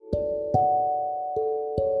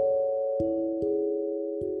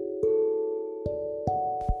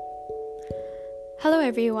Hello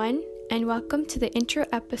everyone, and welcome to the intro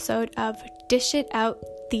episode of Dish It Out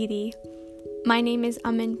Didi. My name is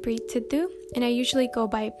Amanpreet Sidhu, and I usually go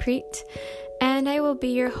by Preet, and I will be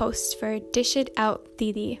your host for Dish It Out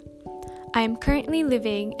Didi. I am currently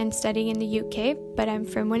living and studying in the UK, but I'm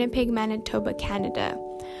from Winnipeg, Manitoba, Canada.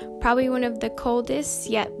 Probably one of the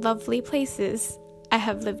coldest yet lovely places I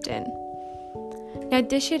have lived in. Now,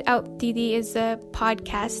 Dish It Out Didi is a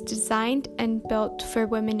podcast designed and built for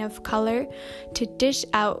women of color to dish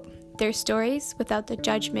out their stories without the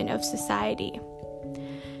judgment of society.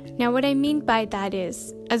 Now, what I mean by that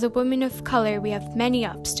is, as a woman of color, we have many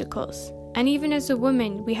obstacles. And even as a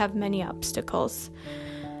woman, we have many obstacles.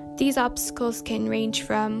 These obstacles can range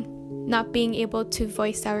from not being able to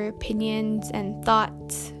voice our opinions and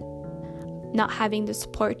thoughts, not having the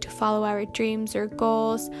support to follow our dreams or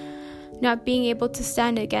goals, not being able to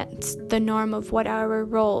stand against the norm of what our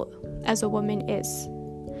role as a woman is.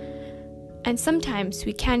 And sometimes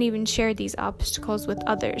we can't even share these obstacles with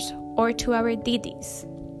others or to our didis.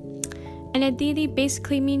 And a didi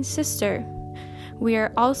basically means sister. We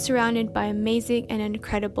are all surrounded by amazing and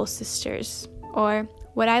incredible sisters, or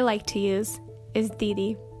what I like to use is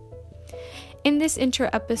didi. In this intro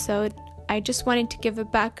episode, I just wanted to give a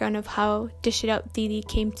background of how Dish It Out Didi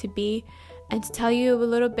came to be and to tell you a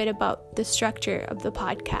little bit about the structure of the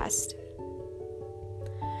podcast.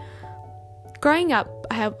 Growing up,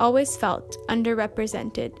 I have always felt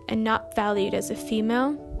underrepresented and not valued as a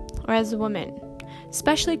female or as a woman,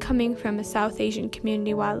 especially coming from a South Asian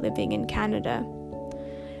community while living in Canada.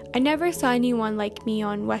 I never saw anyone like me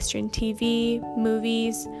on Western TV,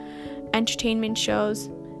 movies, entertainment shows,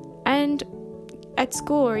 and at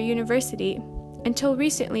school or university, until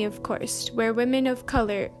recently, of course, where women of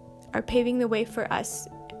color are paving the way for us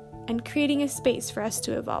and creating a space for us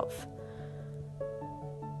to evolve.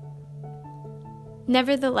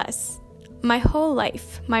 Nevertheless, my whole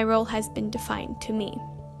life, my role has been defined to me.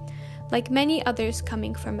 Like many others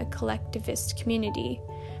coming from a collectivist community,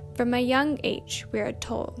 from a young age we are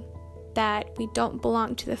told that we don't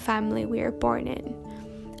belong to the family we are born in.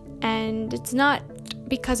 And it's not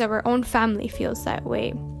because our own family feels that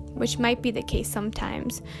way, which might be the case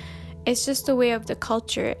sometimes. It's just a way of the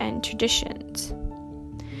culture and traditions.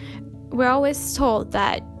 We're always told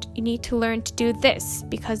that you need to learn to do this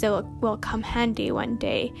because it will come handy one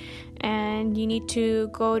day. And you need to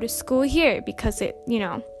go to school here because it,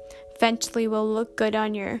 eventually will look good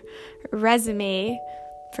on your resume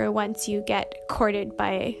for once you get courted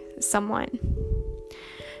by someone.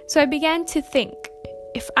 So I began to think,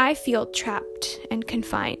 if I feel trapped and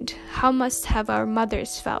confined, how must have our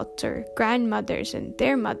mothers felt, or grandmothers and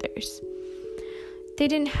their mothers? They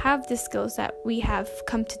didn't have the skills that we have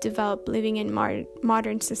come to develop living in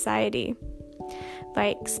modern society,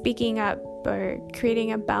 like speaking up or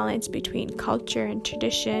creating a balance between culture and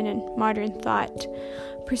tradition and modern thought,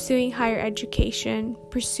 pursuing higher education,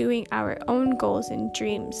 pursuing our own goals and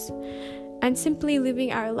dreams, and simply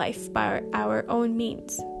living our life by our own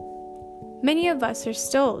means. Many of us are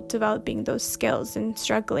still developing those skills and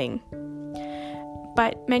struggling,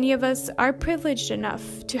 but many of us are privileged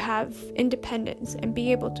enough to have independence and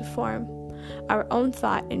be able to form our own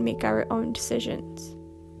thought and make our own decisions.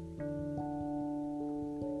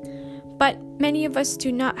 But many of us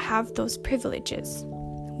do not have those privileges.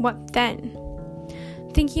 What then?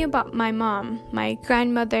 Thinking about my mom, my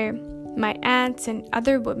grandmother, my aunts, and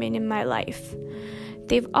other women in my life,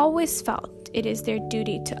 they've always felt it is their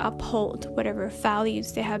duty to uphold whatever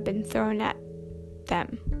values they have been thrown at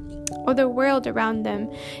them, or the world around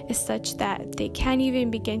them is such that they can't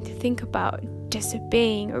even begin to think about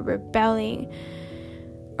disobeying or rebelling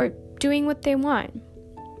or doing what they want.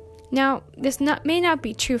 Now, this may not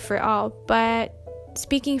be true for all, but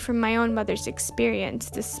speaking from my own mother's experience,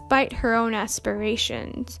 despite her own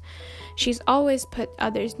aspirations, she's always put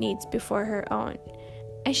others' needs before her own,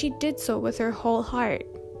 and she did so with her whole heart.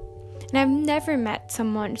 And I've never met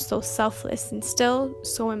someone so selfless and still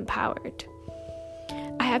so empowered.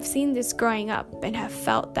 I have seen this growing up and have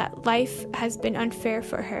felt that life has been unfair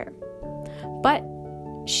for her. But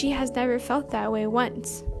she has never felt that way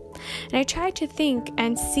once. And I try to think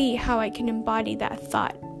and see how I can embody that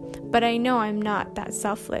thought, but I know I'm not that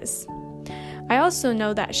selfless. I also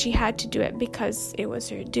know that she had to do it because it was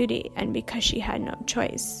her duty and because she had no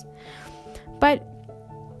choice. But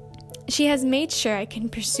she has made sure I can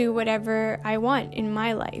pursue whatever I want in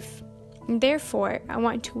my life. And therefore, I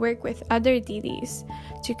want to work with other didis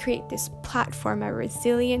to create this platform of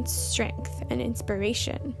resilience, strength, and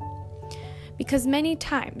inspiration. Because many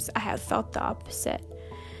times I have felt the opposite.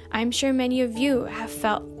 I'm sure many of you have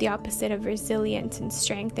felt the opposite of resilience and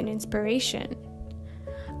strength and inspiration.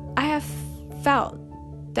 I have felt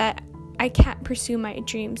that I can't pursue my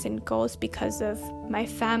dreams and goals because of my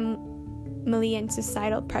family and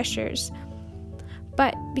societal pressures.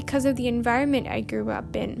 But because of the environment I grew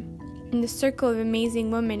up in, and the circle of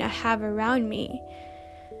amazing women I have around me,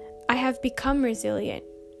 I have become resilient,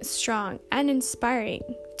 strong, and inspiring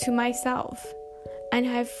to myself, and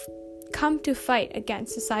have come to fight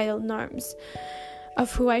against societal norms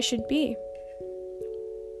of who I should be.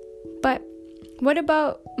 But what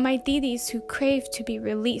about my didis who crave to be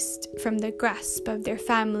released from the grasp of their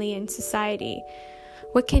family and society?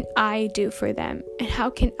 What can I do for them, and how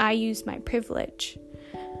can I use my privilege?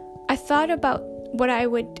 I thought about what I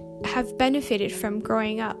would have benefited from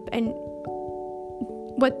growing up and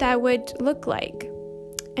what that would look like.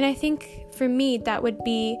 And I think for me, that would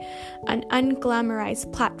be an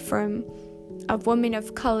unglamorized platform of women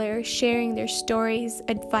of color sharing their stories,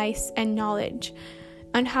 advice, and knowledge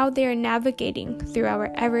on how they are navigating through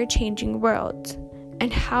our ever-changing world,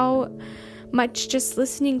 and how much just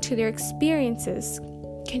listening to their experiences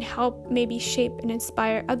can help maybe shape and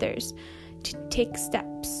inspire others to take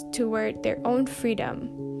steps toward their own freedom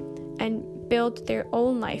and build their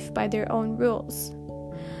own life by their own rules.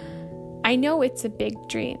 I know it's a big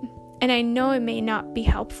dream, and I know it may not be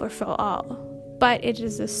helpful for all, but it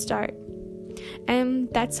is a start. And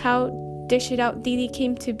that's how Dish It Out Didi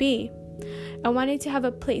came to be. I wanted to have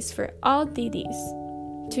a place for all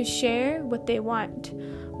didis to share what they want,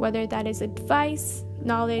 whether that is advice,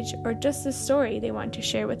 knowledge, or just a story they want to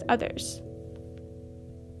share with others.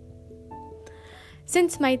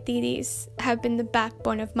 Since my didis have been the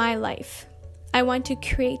backbone of my life, I want to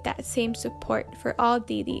create that same support for all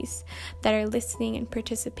didis that are listening and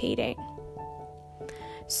participating.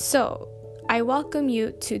 So, I welcome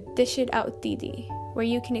you to Dish It Out Didi, where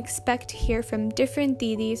you can expect to hear from different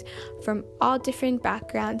didis from all different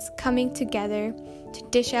backgrounds coming together to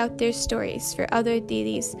dish out their stories for other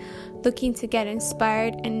didis looking to get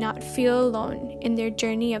inspired and not feel alone in their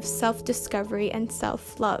journey of self-discovery and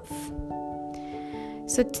self-love.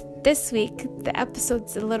 So this week, the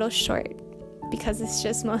episode's a little short because it's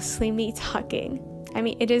just mostly me talking.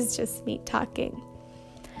 It is just me talking.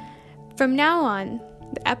 From now on,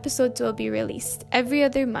 the episodes will be released every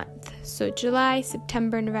other month, so July,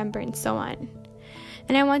 September, November, and so on.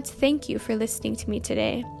 And I want to thank you for listening to me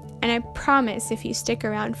today, and I promise if you stick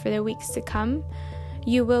around for the weeks to come,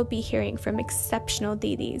 you will be hearing from exceptional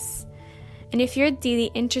didis. And if you're a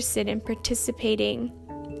didi interested in participating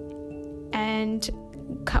and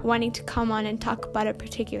wanting to come on and talk about a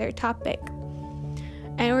particular topic,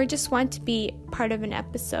 or just want to be part of an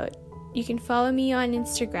episode, you can follow me on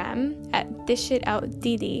Instagram at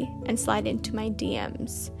dishitoutdidi and slide into my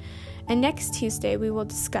DMs. And next Tuesday, we will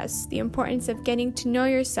discuss the importance of getting to know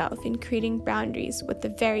yourself and creating boundaries with a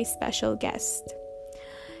very special guest.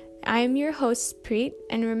 I am your host, Preet,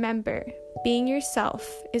 and remember, being yourself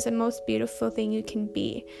is the most beautiful thing you can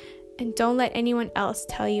be, and don't let anyone else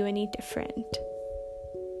tell you any different.